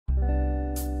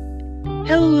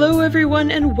Hello everyone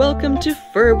and welcome to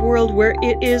Furb World, where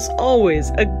it is always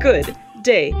a good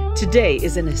day. Today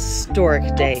is an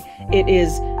historic day. It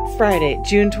is Friday,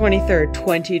 June 23rd,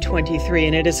 2023,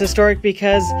 and it is historic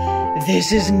because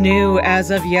this is new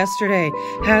as of yesterday.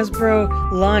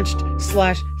 Hasbro launched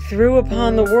 / threw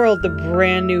upon the world the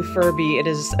brand new Furby. It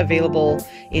is available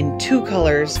in 2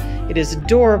 colors. It is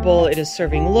adorable. It is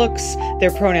serving looks.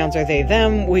 Their pronouns are they,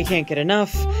 them. We can't get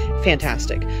enough.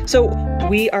 Fantastic. So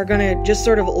we are going to just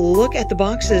sort of look at the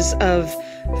boxes of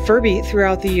Furby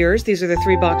throughout the years. These are the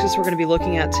 3 boxes we're going to be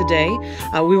looking at today.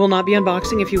 We will not be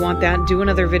unboxing. If you want that, do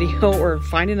another video or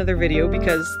find another video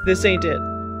because this ain't it.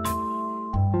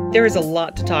 There is a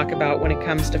lot to talk about when it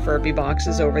comes to Furby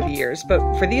boxes over the years, but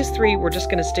for these 3, we're just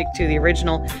going to stick to the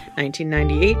original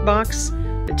 1998 box,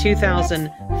 the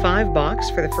 2005 box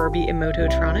for the Furby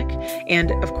Emototronic,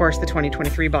 and of course the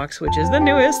 2023 box, which is the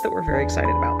newest that we're very excited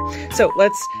about. So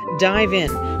let's dive in.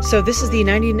 So this is the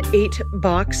 98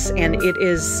 box, and it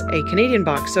is a Canadian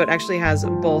box, so it actually has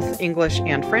both English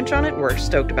and French on it. We're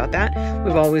stoked about that.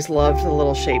 We've always loved the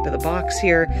little shape of the box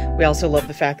here. We also love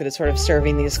the fact that it's sort of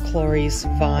serving these Clarice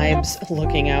vibes,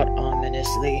 looking out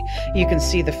ominously. You can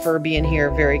see the Furby in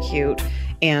here, very cute.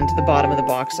 And the bottom of the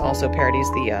box also parodies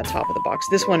the top of the box.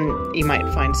 This one, you might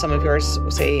find some of yours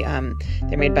say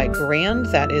they're made by Grand.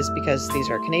 That is because these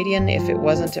are Canadian. If it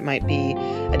wasn't, it might be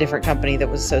a different company that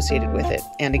was associated with it.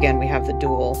 And again, we have the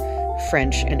dual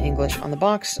French and English on the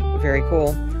box. Very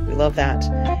cool. We love that.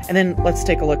 And then let's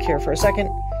take a look here for a second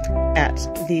at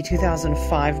the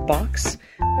 2005 box.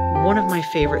 One of my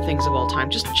favorite things of all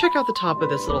time. Just check out the top of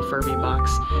this little Furby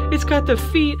box. It's got the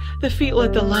feet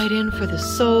let the light in for the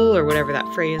soul, or whatever that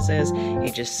phrase is,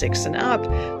 ages 6 and up.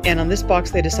 And on this box,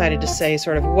 they decided to say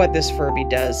sort of what this Furby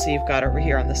does. So you've got over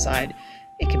here on the side,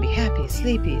 it can be happy,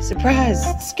 sleepy,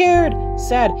 surprised, scared,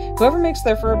 sad. Whoever makes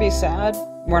their Furby sad,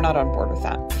 we're not on board with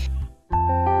that.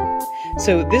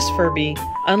 So this Furby,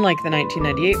 unlike the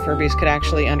 1998 Furbies, could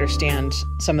actually understand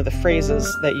some of the phrases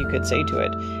that you could say to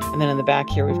it. And then in the back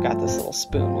here, we've got this little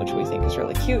spoon, which we think is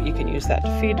really cute. You can use that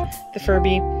to feed the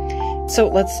Furby. So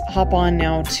let's hop on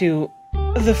now to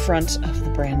the front of the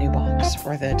brand new box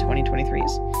for the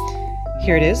 2023s.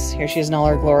 Here it is. Here she is in all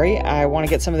her glory. I want to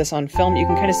get some of this on film. You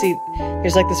can kind of see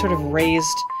there's like this sort of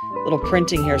raised little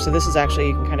printing here. So this is actually,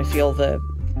 you can kind of feel the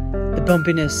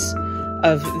bumpiness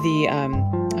of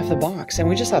the box, and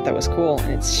we just thought that was cool,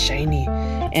 and it's shiny,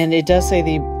 and it does say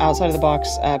the outside of the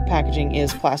box packaging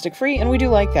is plastic free, and we do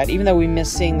like that. Even though we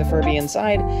miss seeing the Furby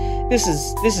inside, this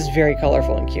is very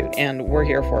colorful and cute, and we're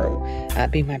here for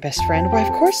Be My Best Friend. Why,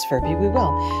 of course, Furby, we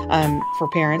will. For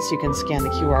parents, you can scan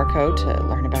the QR code to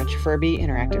learn about your Furby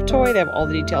interactive toy. They have all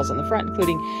the details on the front,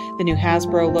 including the new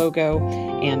Hasbro logo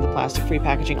and the plastic free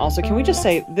packaging. Also, can we just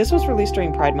say this was released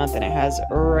during Pride Month, and it has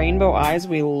rainbow eyes.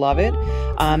 We love it.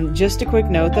 Just a quick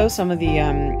note though, some of the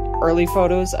early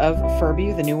photos of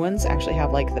Furby, the new ones, actually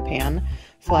have like the pan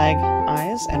flag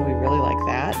eyes, and we really like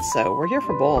that. So we're here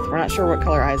for both. We're not sure what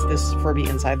color eyes this Furby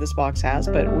inside this box has,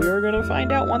 but we're gonna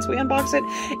find out once we unbox it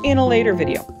in a later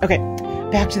video. Okay,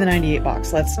 back to the 98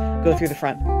 box. Let's go through the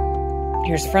front.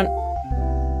 Here's the front.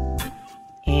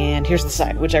 And here's the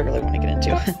side, which I really want to get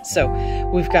into. So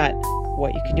we've got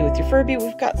what you can do with your Furby.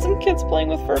 We've got some kids playing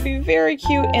with Furby, very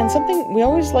cute. And something we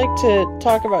always like to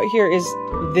talk about here is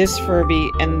this Furby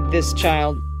and this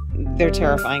child. They're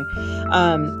terrifying.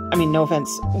 I mean, no offense,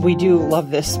 we do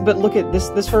love this, but look at this.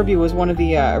 This Furby was one of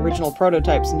the original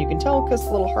prototypes, and you can tell because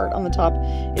the little heart on the top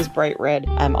is bright red.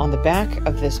 On the back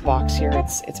of this box here,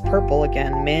 it's purple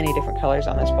again. Many different colors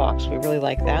on this box. We really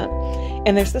like that.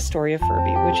 And there's the story of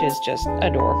Furby, which is just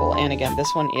adorable. And again,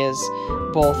 this one is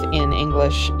both in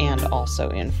English and also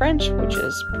in French, which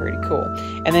is pretty cool.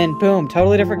 And then boom,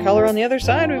 totally different color on the other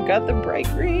side. We've got the bright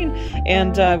green,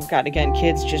 and we've got, again,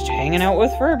 kids just hanging out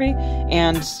with Furby,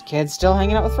 and kids still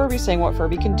hanging out with Furby, saying what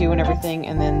Furby can do and everything.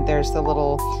 And then there's the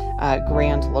little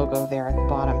Grand logo there at the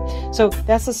bottom. So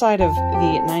that's the side of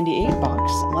the 98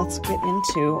 box. Let's get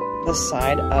into the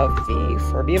side of the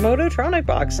Furby Emototronic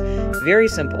box. Very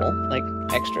simple, like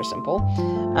extra simple.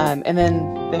 And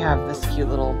then they have this cute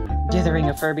little dithering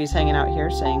of Furbies hanging out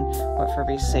here, saying what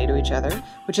Furbies say to each other,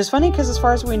 which is funny because as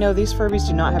far as we know, these Furbies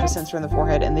do not have a sensor in the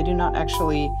forehead, and they do not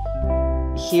actually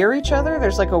hear each other.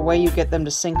 There's like a way you get them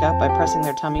to sync up by pressing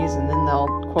their tummies, and then they'll,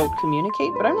 quote,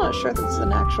 communicate, but I'm not sure that's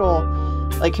an actual,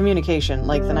 like, communication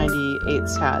like the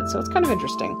 98s had, so it's kind of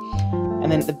interesting. And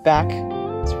then the back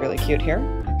is really cute here.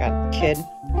 We've got kid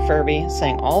Furby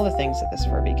saying all the things that this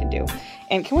Furby can do.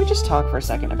 And can we just talk for a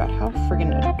second about how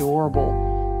friggin' adorable,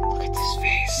 look at this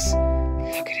face,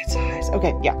 look at its eyes.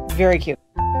 Okay, yeah, very cute.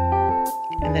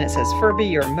 And then it says Furby,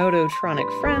 your Mototronic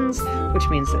friends, which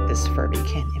means that this Furby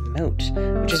can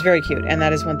emote, which is very cute. And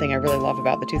that is one thing I really love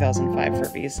about the 2005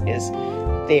 Furbies is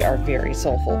they are very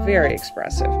soulful, very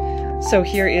expressive. So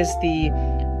here is the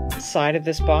side of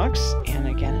this box. And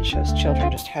again, it shows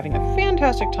children just having a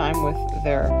fantastic time with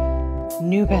their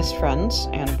new best friends.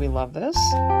 And we love this.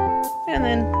 And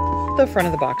then the front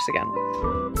of the box again.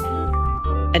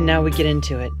 And now we get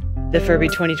into it. The Furby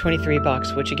 2023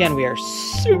 box, which again, we are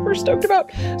super stoked about.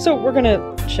 So we're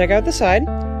gonna check out the side.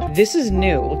 This is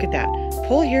new, look at that.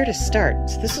 Pull here to start.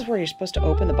 So this is where you're supposed to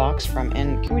open the box from.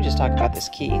 And can we just talk about this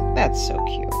key? That's so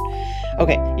cute.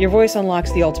 Okay, your voice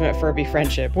unlocks the ultimate Furby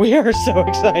friendship. We are so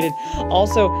excited.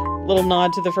 Also, little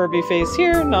nod to the Furby face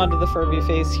here, nod to the Furby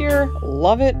face here.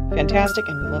 Love it, fantastic.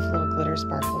 And we love little glitter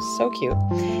sparkles, so cute.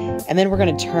 And then we're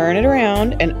gonna turn it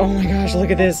around and oh my gosh, look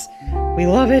at this. We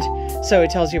love it. So it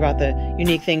tells you about the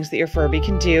unique things that your Furby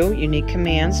can do, unique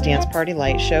commands, dance party,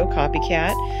 light show,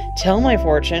 copycat, tell my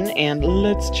fortune, and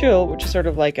let's chill, which is sort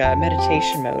of like a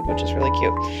meditation mode, which is really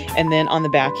cute. And then on the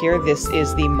back here, this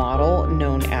is the model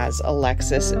known as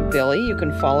Alexis Billy. You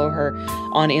can follow her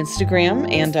on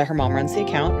Instagram, and her mom runs the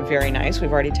account. Very nice.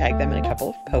 We've already tagged them in a couple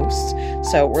of posts,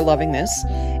 so we're loving this.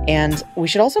 And we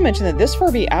should also mention that this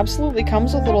Furby absolutely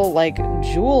comes with little like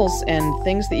jewels and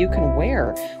things that you can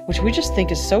wear, which we just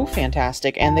think is so fantastic.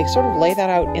 And they sort of lay that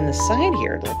out in the side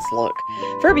here. Let's look.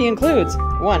 Furby includes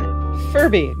 1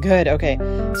 Furby. Good. Okay.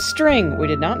 String. We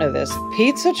did not know this.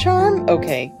 Pizza charm.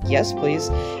 Okay. Yes, please.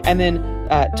 And then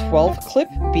 12 clip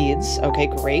beads. Okay,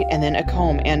 great. And then a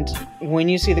comb. And when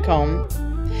you see the comb,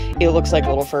 it looks like a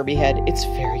little Furby head. It's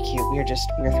very cute.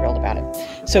 We're thrilled about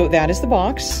it. So that is the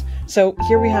box. So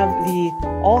here we have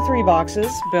all 3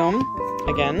 boxes. Boom.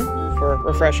 Again, for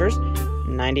refreshers.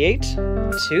 98,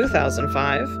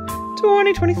 2005,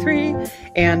 2023,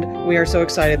 and we are so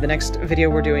excited. The next video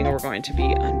we're doing, we're going to be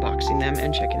unboxing them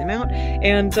and checking them out.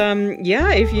 And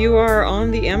yeah, if you are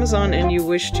on the Amazon and you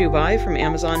wish to buy from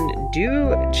Amazon,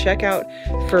 do check out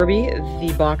Furby.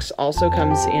 The box also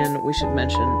comes in, we should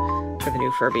mention for the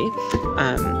new Furby,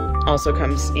 also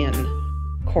comes in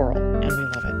coral, and we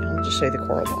love it. And I'll just show you the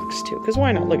coral box too, because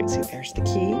why not? Look at, see, there's the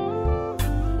key.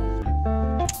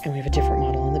 And we have a different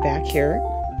model on the back here.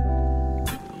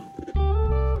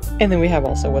 And then we have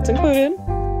also what's included.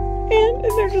 And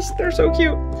they're so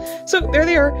cute. So there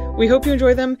they are. We hope you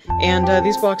enjoy them. And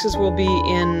these boxes will be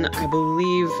in, I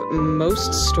believe,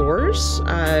 most stores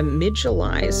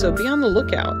mid-July. So be on the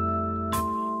lookout.